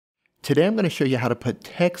Today I'm going to show you how to put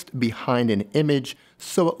text behind an image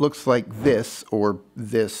so it looks like this or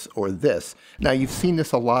this or this. Now you've seen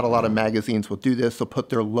this a lot of magazines will do this. They'll put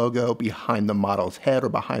their logo behind the model's head or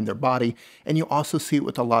behind their body, and you also see it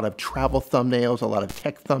with a lot of travel thumbnails, a lot of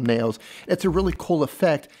tech thumbnails. It's a really cool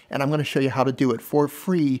effect, and I'm going to show you how to do it for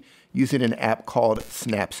free using an app called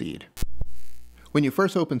Snapseed. When you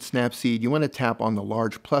first open Snapseed, you want to tap on the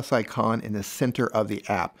large plus icon in the center of the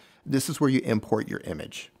app. This is where you import your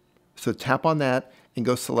image. So tap on that and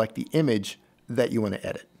go select the image that you want to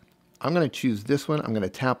edit. I'm going to choose this one. I'm going to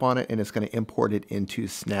tap on it and it's going to import it into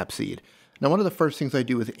Snapseed. Now, one of the first things I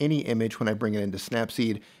do with any image when I bring it into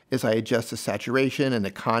Snapseed is I adjust the saturation and the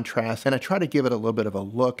contrast, and I try to give it a little bit of a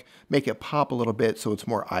look, make it pop a little bit so it's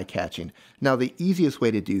more eye-catching. Now, the easiest way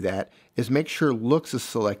to do that is make sure Looks is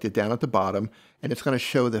selected down at the bottom, and it's going to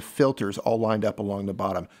show the filters all lined up along the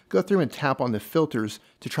bottom. Go through and tap on the filters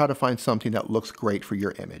to try to find something that looks great for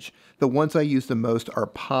your image. The ones I use the most are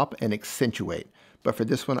Pop and Accentuate, but for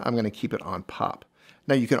this one, I'm going to keep it on Pop.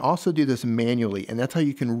 Now you can also do this manually, and that's how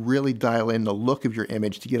you can really dial in the look of your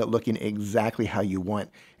image to get it looking exactly how you want.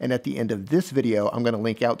 And at the end of this video, I'm going to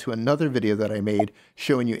link out to another video that I made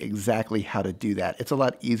showing you exactly how to do that. It's a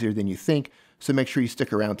lot easier than you think, so make sure you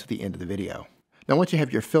stick around to the end of the video. Now once you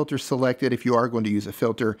have your filter selected, if you are going to use a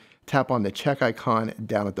filter, tap on the check icon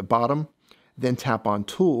down at the bottom, then tap on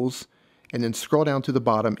Tools, and then scroll down to the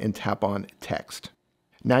bottom and tap on Text.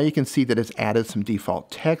 Now you can see that it's added some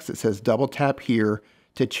default text. It says double tap here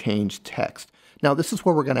to change text. Now this is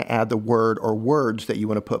where we're going to add the word or words that you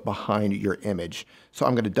want to put behind your image. So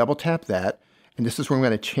I'm going to double tap that, and this is where I'm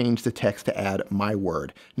going to change the text to add my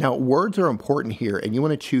word. Now words are important here, and you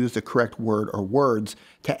want to choose the correct word or words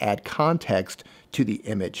to add context to the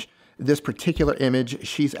image. This particular image,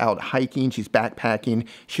 she's out hiking, she's backpacking,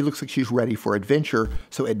 she looks like she's ready for adventure,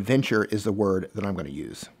 so adventure is the word that I'm going to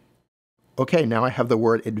use. Okay, now I have the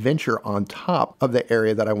word adventure on top of the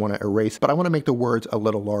area that I want to erase, but I want to make the words a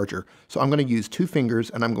little larger. So I'm going to use two fingers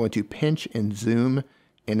and I'm going to pinch and zoom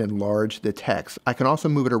and enlarge the text. I can also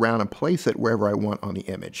move it around and place it wherever I want on the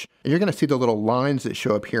image. And you're going to see the little lines that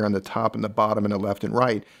show up here on the top and the bottom and the left and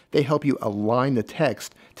right. They help you align the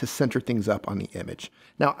text to center things up on the image.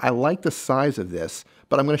 Now, I like the size of this,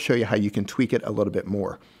 but I'm going to show you how you can tweak it a little bit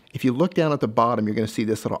more. If you look down at the bottom, you're going to see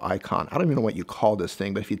this little icon. I don't even know what you call this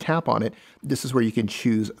thing, but if you tap on it, this is where you can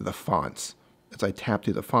choose the fonts. As I tap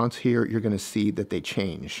through the fonts here, you're going to see that they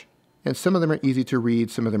change. And some of them are easy to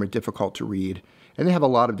read, some of them are difficult to read, and they have a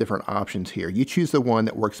lot of different options here. You choose the one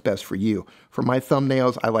that works best for you. For my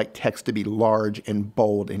thumbnails, I like text to be large and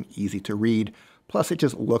bold and easy to read, plus it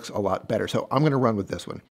just looks a lot better. So I'm going to run with this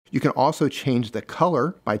one. You can also change the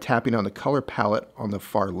color by tapping on the color palette on the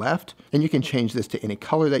far left, and you can change this to any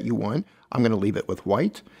color that you want. I'm going to leave it with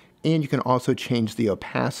white, and you can also change the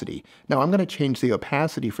opacity. Now I'm going to change the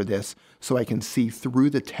opacity for this so I can see through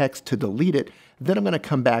the text to delete it. Then I'm going to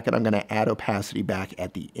come back and I'm going to add opacity back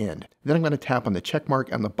at the end. Then I'm going to tap on the check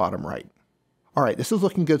mark on the bottom right. All right, this is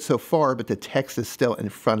looking good so far, but the text is still in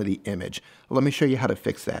front of the image. Let me show you how to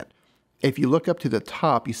fix that. If you look up to the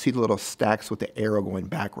top, you see the little stacks with the arrow going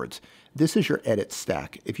backwards. This is your edit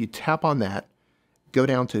stack. If you tap on that, go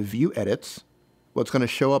down to View Edits, what's going to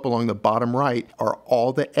show up along the bottom right are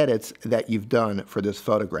all the edits that you've done for this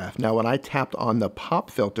photograph. Now, when I tapped on the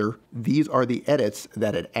pop filter, these are the edits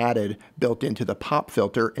that it added built into the pop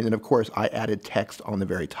filter. And then, of course, I added text on the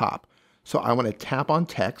very top. So I want to tap on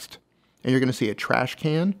text, and you're going to see a trash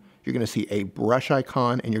can, you're going to see a brush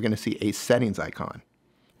icon, and you're going to see a settings icon.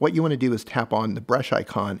 What you want to do is tap on the brush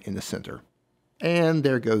icon in the center. And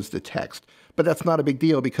there goes the text. But that's not a big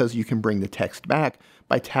deal because you can bring the text back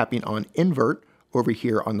by tapping on Invert over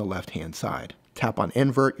here on the left-hand side. Tap on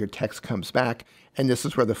Invert, your text comes back, and this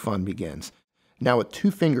is where the fun begins. Now with two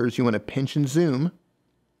fingers, you want to pinch and zoom,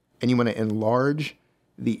 and you want to enlarge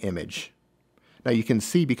the image. Now you can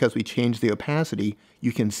see because we changed the opacity,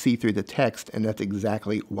 you can see through the text, and that's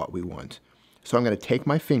exactly what we want. So I'm going to take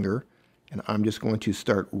my finger, and I'm just going to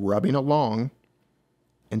start rubbing along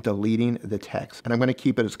and deleting the text. And I'm going to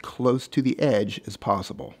keep it as close to the edge as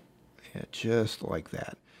possible. Yeah, just like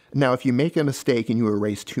that. Now, if you make a mistake and you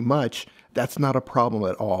erase too much, that's not a problem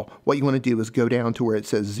at all. What you want to do is go down to where it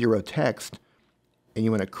says 0 text, and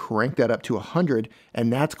you want to crank that up to 100,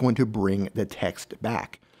 and that's going to bring the text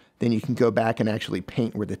back. Then you can go back and actually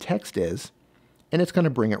paint where the text is, and it's going to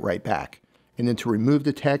bring it right back. And then to remove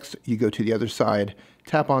the text, you go to the other side,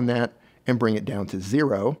 tap on that, and bring it down to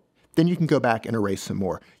 0. Then you can go back and erase some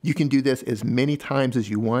more. You can do this as many times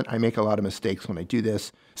as you want. I make a lot of mistakes when I do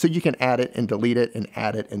this. So you can add it and delete it and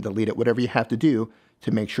add it and delete it, whatever you have to do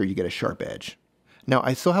to make sure you get a sharp edge. Now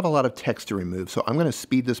I still have a lot of text to remove, so I'm going to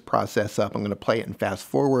speed this process up. I'm going to play it and fast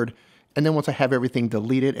forward. And then once I have everything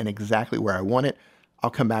deleted and exactly where I want it,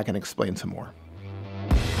 I'll come back and explain some more.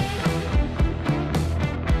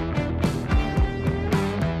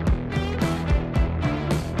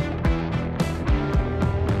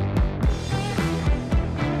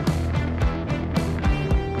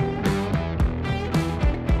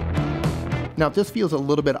 Now, if this feels a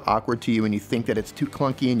little bit awkward to you and you think that it's too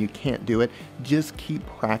clunky and you can't do it, just keep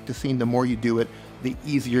practicing. The more you do it, the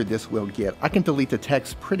easier this will get. I can delete the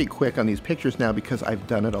text pretty quick on these pictures now because I've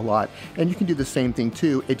done it a lot, and you can do the same thing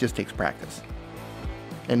too. It just takes practice.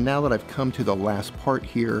 And now that I've come to the last part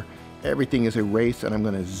here, everything is erased, and I'm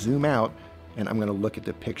going to zoom out and I'm going to look at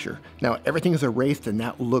the picture. Now, everything is erased and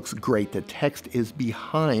that looks great. The text is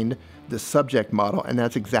behind the subject model, and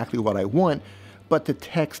that's exactly what I want. But the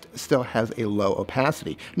text still has a low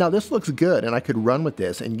opacity. Now this looks good and I could run with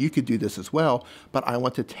this, and you could do this as well, but I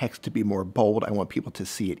want the text to be more bold. I want people to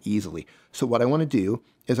see it easily. So what I want to do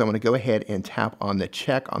is I want to go ahead and tap on the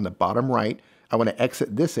check on the bottom right. I want to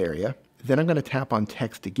exit this area. Then I'm going to tap on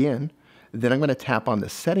text again. Then I'm going to tap on the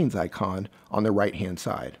settings icon on the right hand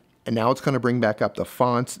side. And now it's going to bring back up the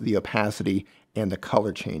fonts, the opacity, and the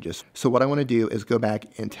color changes. So what I want to do is go back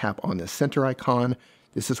and tap on the center icon.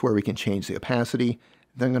 This is where we can change the opacity.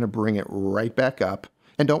 Then I'm going to bring it right back up.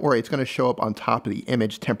 And don't worry, it's going to show up on top of the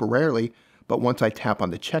image temporarily, but once I tap on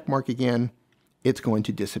the check mark again, it's going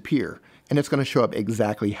to disappear. And it's going to show up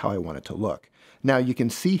exactly how I want it to look. Now you can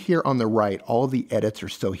see here on the right, all of the edits are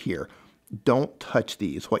still here. Don't touch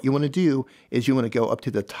these. What you want to do is you want to go up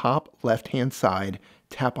to the top left-hand side,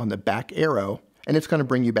 tap on the back arrow, and it's going to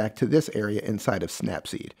bring you back to this area inside of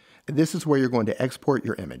Snapseed. And this is where you're going to export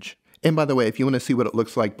your image. And by the way, if you want to see what it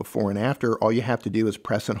looks like before and after, all you have to do is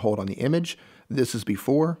press and hold on the image. This is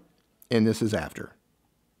before, and this is after.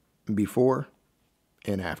 Before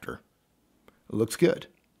and after. It looks good.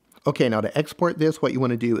 Okay, now to export this, what you want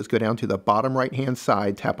to do is go down to the bottom right-hand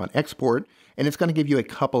side, tap on Export, and it's going to give you a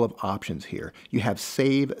couple of options here. You have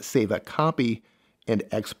Save, Save a Copy, and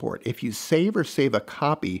Export. If you save or save a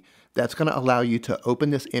copy, that's going to allow you to open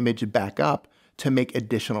this image back up to make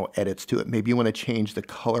additional edits to it. Maybe you want to change the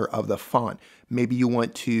color of the font. Maybe you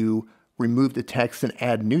want to remove the text and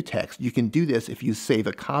add new text. You can do this if you save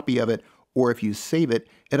a copy of it, or if you save it,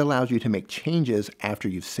 it allows you to make changes after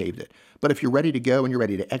you've saved it. But if you're ready to go and you're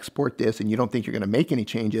ready to export this and you don't think you're going to make any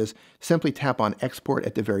changes, simply tap on Export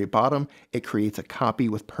at the very bottom. It creates a copy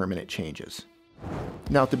with permanent changes.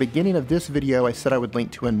 Now at the beginning of this video, I said I would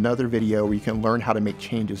link to another video where you can learn how to make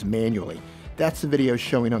changes manually. That's the video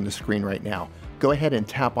showing on the screen right now. Go ahead and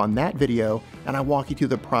tap on that video and I'll walk you through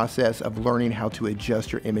the process of learning how to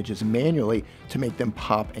adjust your images manually to make them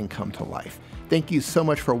pop and come to life. Thank you so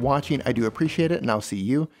much for watching. I do appreciate it, and I'll see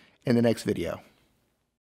you in the next video.